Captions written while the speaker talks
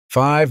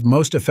5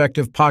 Most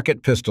Effective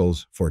Pocket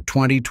Pistols for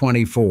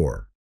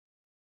 2024.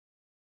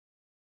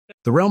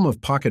 The realm of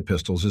pocket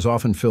pistols is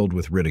often filled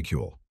with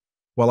ridicule.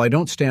 While I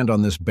don't stand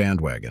on this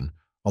bandwagon,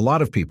 a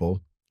lot of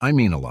people, I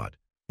mean a lot,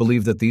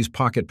 believe that these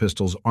pocket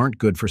pistols aren't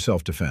good for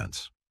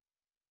self-defense.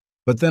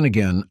 But then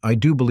again, I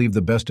do believe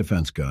the best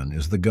defense gun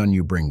is the gun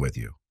you bring with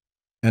you.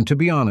 And to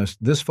be honest,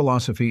 this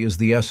philosophy is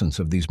the essence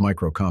of these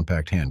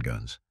micro-compact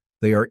handguns.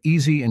 They are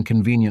easy and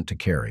convenient to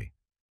carry.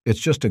 It's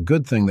just a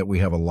good thing that we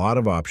have a lot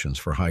of options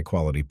for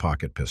high-quality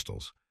pocket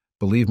pistols.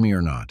 Believe me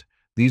or not,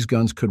 these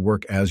guns could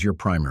work as your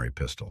primary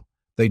pistol.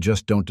 They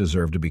just don't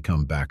deserve to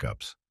become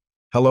backups.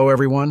 Hello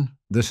everyone,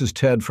 this is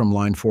Ted from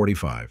Line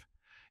 45.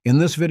 In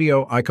this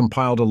video, I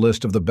compiled a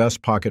list of the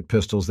best pocket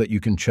pistols that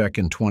you can check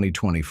in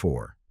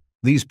 2024.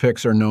 These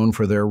picks are known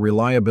for their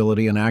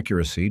reliability and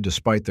accuracy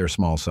despite their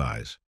small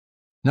size.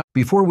 Now,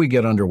 before we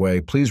get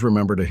underway, please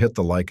remember to hit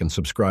the like and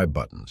subscribe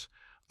buttons.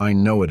 I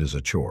know it is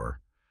a chore,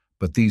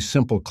 but these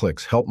simple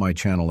clicks help my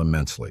channel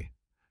immensely.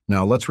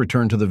 Now let's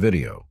return to the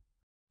video.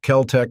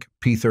 Kel-Tec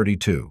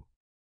P32.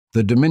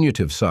 The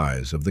diminutive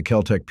size of the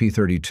Kel-Tec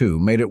P32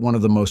 made it one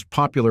of the most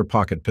popular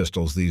pocket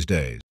pistols these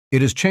days.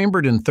 It is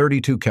chambered in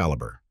 .32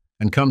 caliber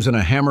and comes in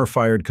a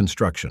hammer-fired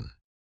construction.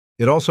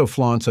 It also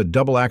flaunts a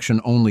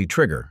double-action-only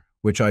trigger,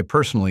 which I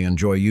personally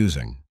enjoy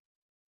using.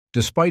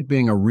 Despite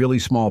being a really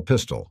small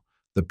pistol,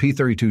 the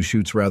P32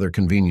 shoots rather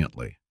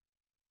conveniently.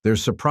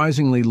 There's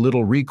surprisingly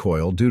little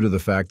recoil due to the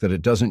fact that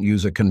it doesn't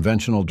use a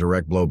conventional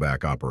direct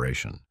blowback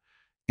operation.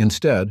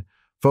 Instead,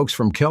 folks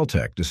from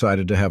Kel-Tec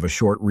decided to have a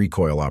short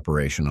recoil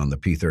operation on the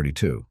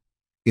P32.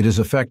 It is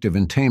effective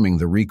in taming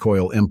the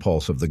recoil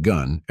impulse of the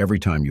gun every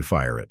time you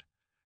fire it.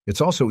 It's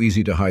also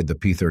easy to hide the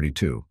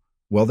P32.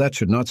 Well, that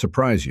should not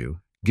surprise you,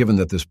 given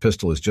that this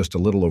pistol is just a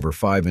little over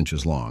 5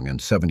 inches long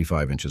and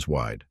 75 inches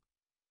wide.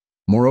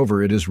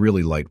 Moreover, it is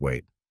really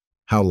lightweight.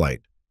 How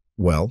light?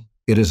 Well,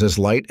 it is as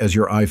light as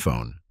your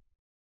iPhone.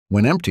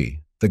 When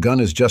empty, the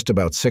gun is just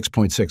about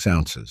 6.6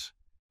 ounces.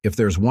 If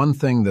there's one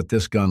thing that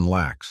this gun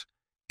lacks,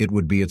 it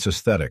would be its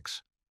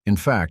aesthetics. In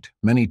fact,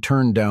 many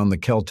turned down the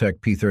Kel-Tec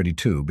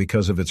P32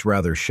 because of its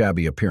rather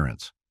shabby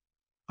appearance.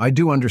 I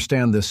do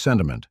understand this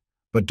sentiment,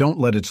 but don't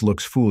let its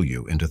looks fool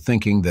you into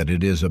thinking that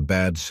it is a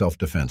bad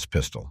self-defense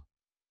pistol.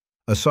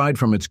 Aside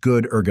from its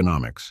good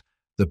ergonomics,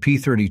 the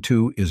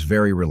P32 is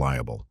very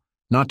reliable.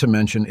 Not to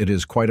mention it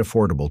is quite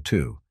affordable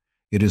too.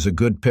 It is a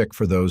good pick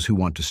for those who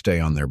want to stay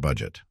on their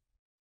budget.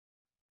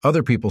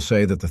 Other people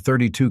say that the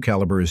 .32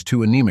 caliber is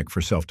too anemic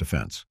for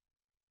self-defense.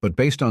 But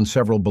based on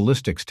several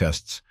ballistics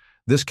tests,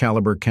 this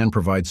caliber can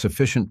provide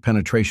sufficient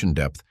penetration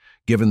depth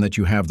given that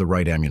you have the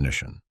right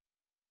ammunition.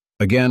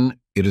 Again,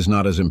 it is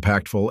not as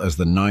impactful as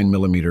the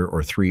 9mm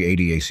or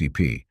 .380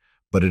 ACP,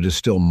 but it is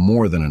still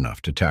more than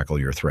enough to tackle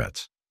your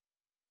threats.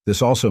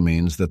 This also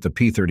means that the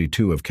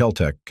P32 of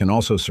Kel-Tec can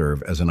also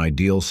serve as an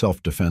ideal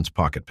self-defense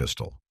pocket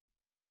pistol.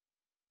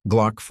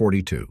 Glock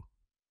 42.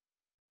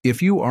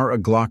 If you are a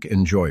Glock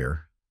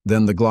enjoyer,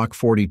 then the Glock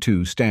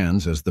 42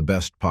 stands as the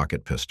best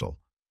pocket pistol.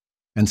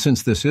 And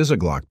since this is a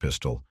Glock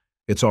pistol,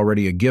 it's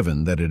already a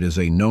given that it is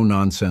a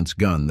no-nonsense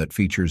gun that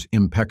features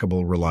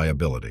impeccable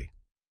reliability.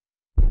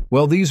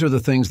 Well, these are the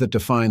things that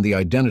define the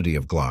identity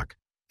of Glock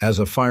as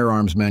a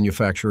firearms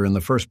manufacturer in the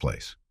first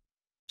place.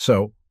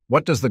 So,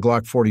 what does the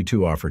Glock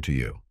 42 offer to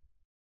you?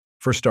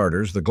 For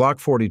starters, the Glock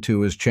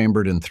 42 is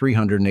chambered in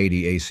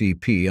 380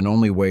 ACP and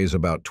only weighs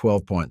about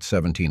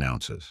 12.17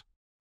 ounces.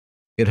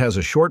 It has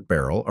a short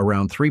barrel,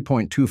 around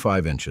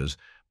 3.25 inches,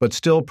 but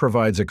still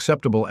provides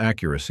acceptable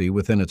accuracy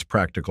within its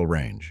practical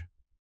range.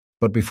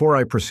 But before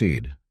I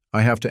proceed,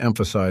 I have to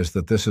emphasize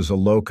that this is a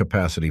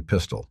low-capacity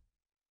pistol.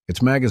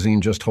 Its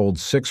magazine just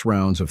holds 6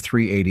 rounds of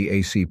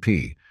 380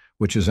 ACP,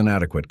 which is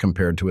inadequate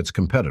compared to its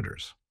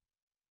competitors.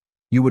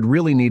 You would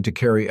really need to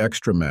carry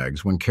extra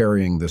mags when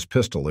carrying this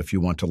pistol if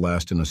you want to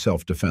last in a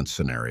self-defense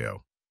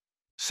scenario.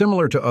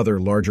 Similar to other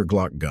larger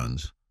Glock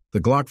guns, the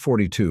Glock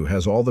 42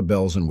 has all the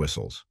bells and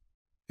whistles.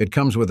 It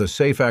comes with a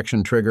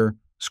safe-action trigger,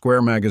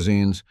 square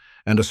magazines,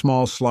 and a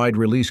small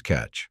slide-release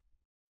catch.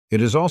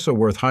 It is also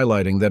worth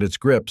highlighting that its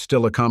grip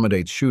still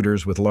accommodates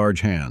shooters with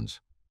large hands.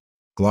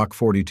 Glock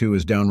 42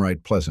 is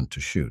downright pleasant to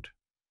shoot.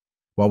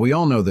 While we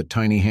all know that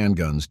tiny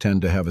handguns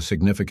tend to have a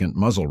significant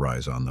muzzle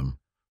rise on them,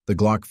 the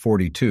Glock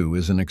 42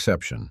 is an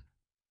exception.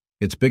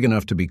 It's big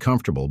enough to be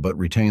comfortable but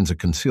retains a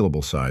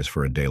concealable size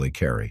for a daily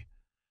carry.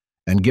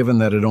 And given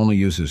that it only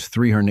uses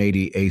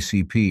 380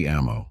 ACP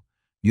ammo,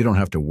 you don't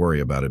have to worry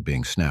about it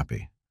being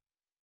snappy.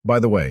 By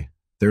the way,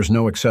 there's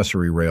no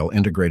accessory rail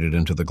integrated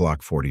into the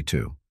Glock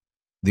 42.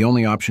 The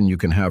only option you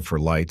can have for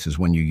lights is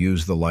when you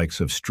use the likes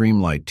of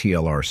Streamlight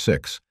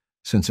TLR6,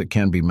 since it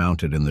can be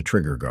mounted in the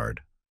trigger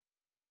guard.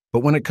 But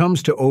when it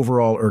comes to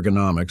overall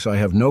ergonomics, I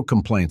have no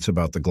complaints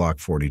about the Glock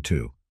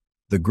 42.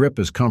 The grip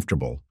is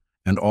comfortable,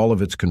 and all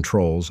of its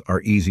controls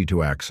are easy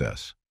to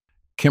access.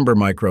 Kimber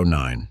Micro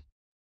 9.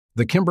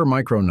 The Kimber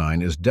Micro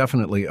 9 is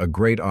definitely a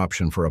great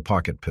option for a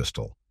pocket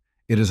pistol.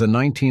 It is a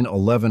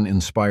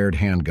 1911-inspired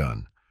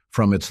handgun.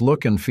 From its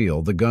look and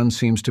feel, the gun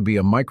seems to be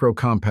a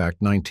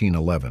micro-compact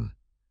 1911.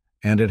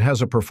 and it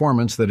has a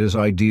performance that is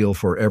ideal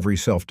for every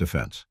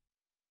self-defense.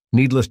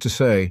 Needless to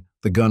say,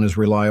 the gun is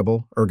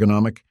reliable,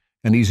 ergonomic,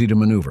 and easy to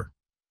maneuver.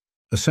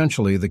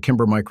 Essentially, the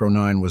Kimber Micro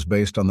 9 was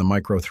based on the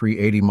Micro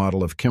 380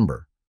 model of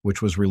Kimber,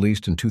 which was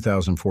released in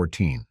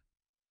 2014.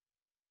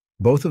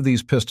 Both of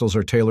these pistols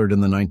are tailored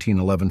in the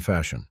 1911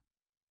 fashion.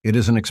 It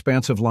is an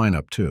expansive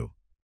lineup, too.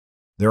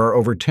 There are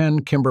over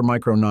 10 Kimber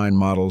Micro 9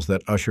 models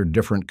that usher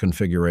different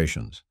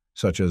configurations,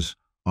 such as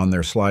on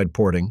their slide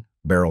porting,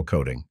 barrel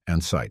coating,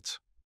 and sights.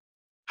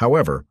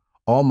 However,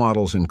 all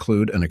models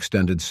include an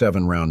extended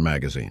 7-round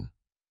magazine.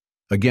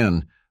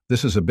 Again,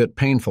 this is a bit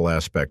painful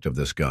aspect of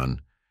this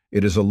gun.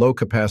 It is a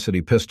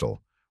low-capacity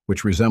pistol,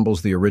 which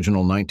resembles the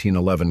original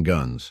 1911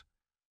 guns.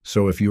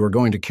 So if you are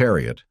going to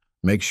carry it,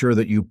 make sure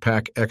that you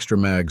pack extra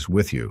mags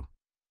with you.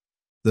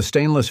 The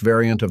stainless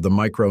variant of the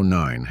Micro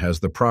 9 has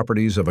the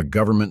properties of a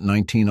government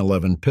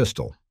 1911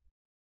 pistol.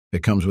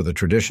 It comes with a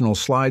traditional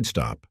slide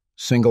stop,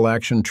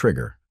 single-action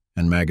trigger,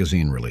 and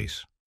magazine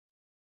release.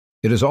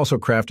 It is also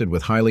crafted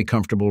with highly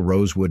comfortable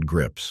rosewood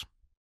grips.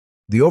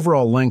 The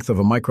overall length of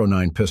a Micro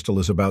 9 pistol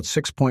is about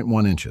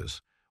 6.1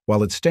 inches,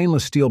 while its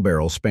stainless steel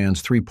barrel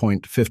spans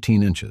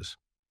 3.15 inches.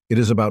 It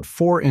is about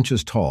 4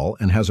 inches tall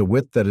and has a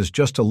width that is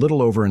just a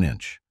little over an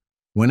inch.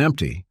 When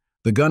empty,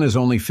 the gun is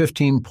only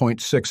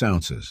 15.6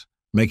 ounces,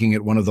 making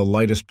it one of the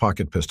lightest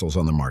pocket pistols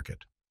on the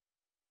market.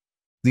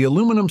 The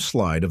aluminum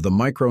slide of the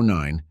Micro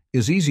 9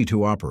 is easy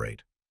to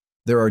operate.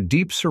 There are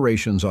deep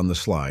serrations on the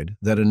slide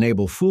that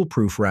enable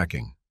foolproof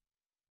racking.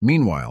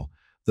 Meanwhile,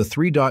 the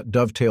 3-dot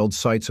dovetailed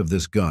sights of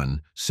this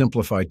gun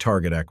simplify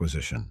target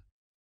acquisition.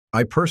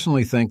 I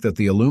personally think that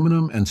the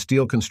aluminum and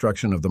steel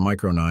construction of the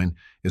Micro 9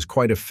 is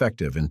quite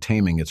effective in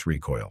taming its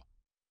recoil.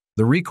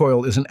 The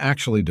recoil isn't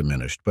actually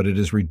diminished, but it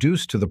is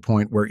reduced to the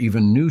point where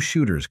even new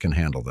shooters can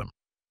handle them.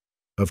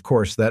 Of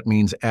course, that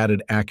means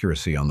added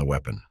accuracy on the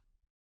weapon.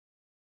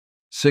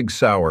 Sig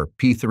Sauer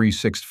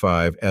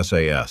P365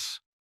 SAS.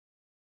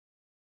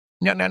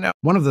 No.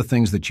 One of the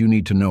things that you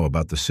need to know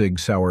about the Sig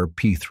Sauer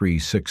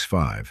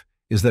P365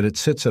 is that it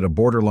sits at a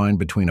borderline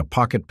between a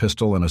pocket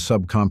pistol and a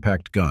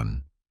subcompact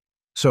gun.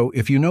 So,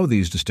 if you know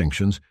these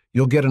distinctions,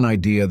 you'll get an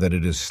idea that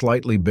it is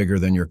slightly bigger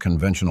than your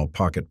conventional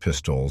pocket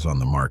pistols on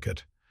the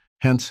market.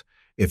 Hence,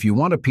 if you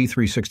want a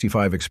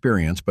P365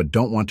 experience but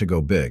don't want to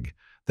go big,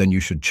 then you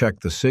should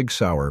check the Sig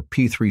Sauer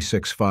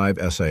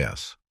P365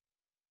 SAS.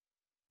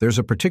 There's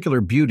a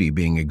particular beauty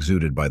being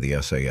exuded by the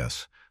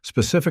SAS,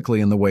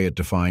 specifically in the way it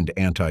defined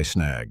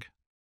anti-snag.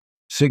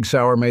 Sig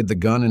Sauer made the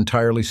gun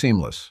entirely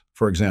seamless.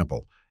 For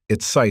example,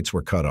 its sights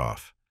were cut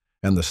off,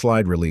 and the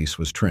slide release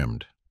was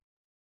trimmed.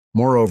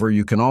 Moreover,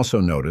 you can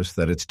also notice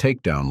that its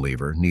takedown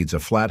lever needs a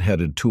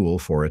flat-headed tool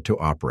for it to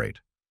operate.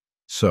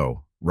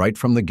 So, right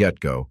from the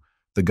get-go,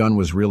 the gun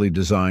was really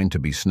designed to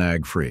be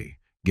snag-free,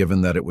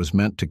 given that it was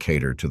meant to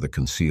cater to the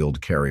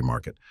concealed carry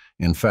market.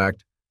 In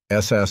fact,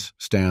 SS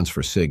stands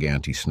for SIG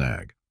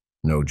Anti-Snag.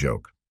 No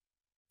joke.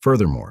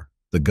 Furthermore,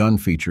 the gun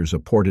features a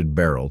ported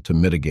barrel to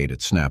mitigate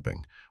its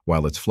snapping,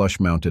 while its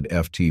flush-mounted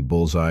FT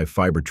Bullseye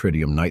fiber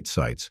tritium night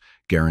sights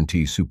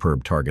guarantee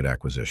superb target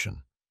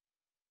acquisition.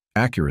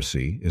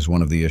 Accuracy is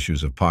one of the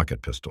issues of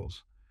pocket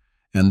pistols,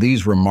 and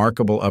these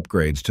remarkable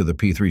upgrades to the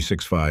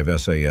P365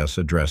 SAS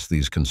address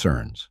these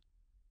concerns.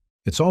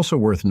 It's also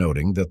worth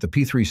noting that the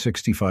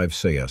P365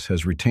 SAS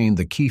has retained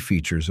the key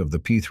features of the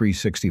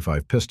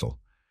P365 pistol.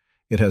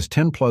 It has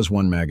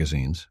 10+1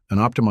 magazines, an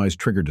optimized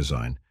trigger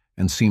design,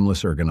 and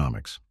seamless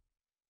ergonomics.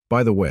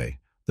 By the way,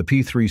 the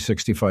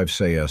P365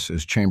 SAS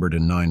is chambered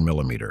in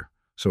 9mm,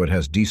 so it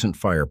has decent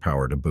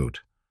firepower to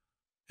boot.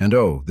 And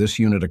oh, this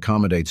unit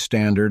accommodates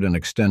standard and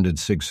extended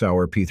Sig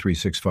Sauer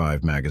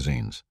P365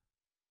 magazines.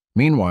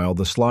 Meanwhile,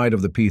 the slide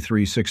of the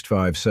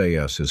P365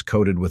 SAS is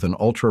coated with an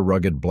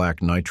ultra-rugged black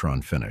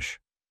nitron finish.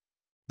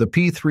 The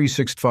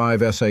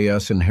P365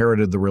 SAS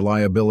inherited the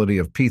reliability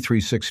of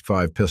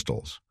P365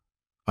 pistols.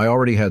 I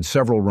already had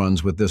several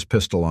runs with this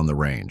pistol on the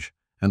range,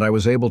 and I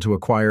was able to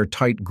acquire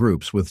tight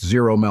groups with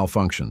zero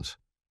malfunctions.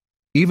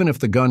 Even if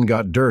the gun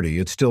got dirty,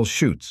 it still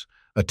shoots,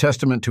 a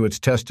testament to its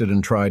tested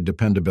and tried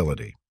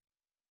dependability.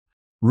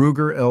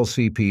 Ruger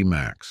LCP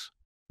Max.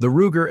 The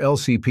Ruger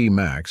LCP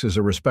Max is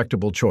a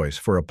respectable choice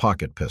for a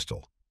pocket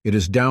pistol. It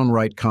is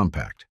downright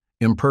compact,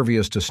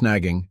 impervious to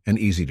snagging, and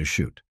easy to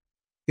shoot.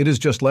 It is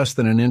just less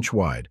than an inch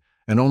wide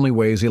and only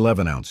weighs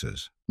 11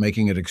 ounces,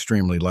 making it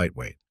extremely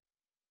lightweight.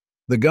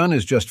 The gun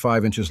is just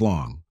 5 inches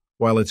long,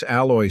 while its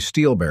alloy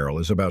steel barrel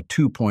is about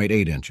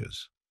 2.8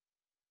 inches.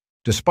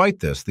 Despite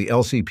this, the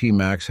LCP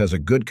Max has a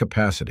good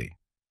capacity.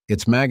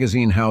 Its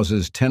magazine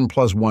houses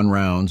 10+1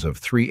 rounds of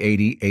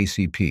 380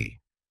 ACP.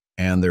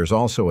 And there's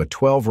also a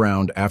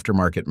 12-round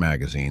aftermarket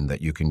magazine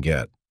that you can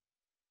get.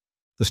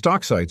 The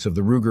stock sights of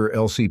the Ruger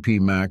LCP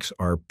Max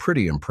are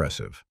pretty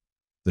impressive.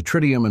 The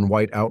tritium and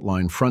white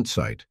outline front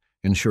sight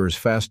ensures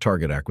fast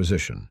target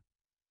acquisition.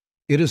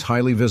 It is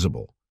highly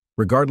visible,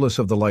 regardless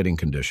of the lighting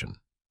condition.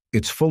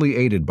 It's fully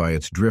aided by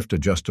its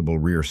drift-adjustable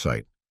rear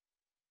sight.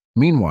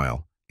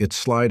 Meanwhile, its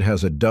slide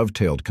has a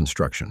dovetailed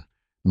construction,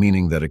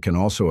 meaning that it can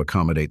also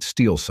accommodate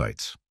steel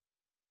sights.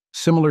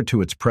 Similar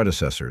to its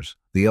predecessors,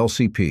 the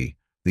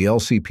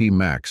LCP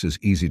Max is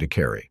easy to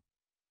carry.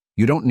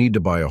 You don't need to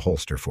buy a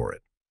holster for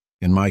it.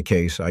 In my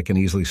case, I can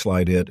easily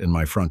slide it in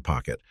my front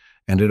pocket,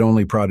 and it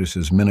only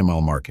produces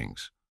minimal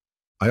markings.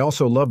 I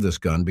also love this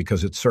gun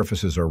because its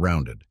surfaces are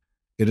rounded.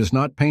 It is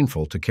not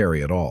painful to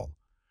carry at all.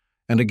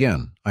 And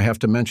again, I have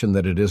to mention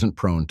that it isn't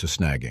prone to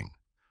snagging.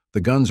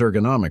 The gun's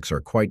ergonomics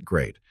are quite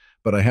great,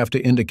 but I have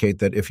to indicate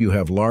that if you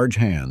have large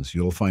hands,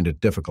 you'll find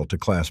it difficult to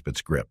clasp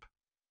its grip.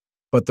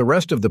 But the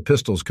rest of the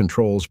pistol's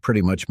controls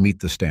pretty much meet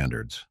the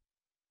standards.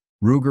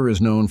 Ruger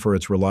is known for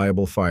its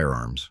reliable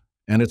firearms,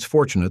 and it's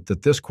fortunate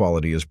that this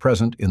quality is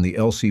present in the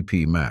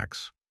LCP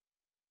Max.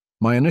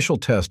 My initial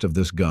test of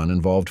this gun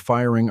involved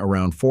firing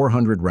around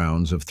 400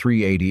 rounds of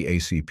 .380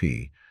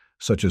 ACP,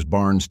 such as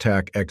Barnes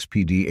TAC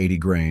XPD 80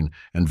 grain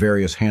and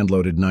various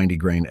hand-loaded 90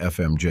 grain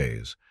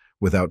FMJs,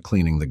 without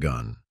cleaning the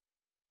gun.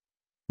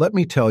 Let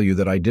me tell you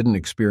that I didn't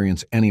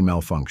experience any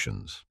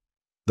malfunctions.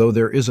 Though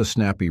there is a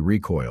snappy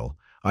recoil,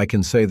 I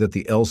can say that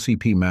the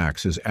LCP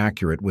Max is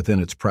accurate within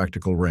its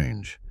practical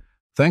range.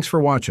 Thanks for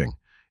watching.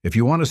 If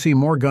you want to see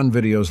more gun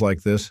videos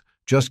like this,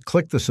 just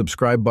click the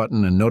subscribe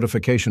button and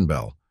notification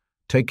bell.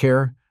 Take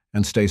care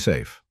and stay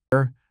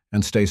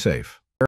safe.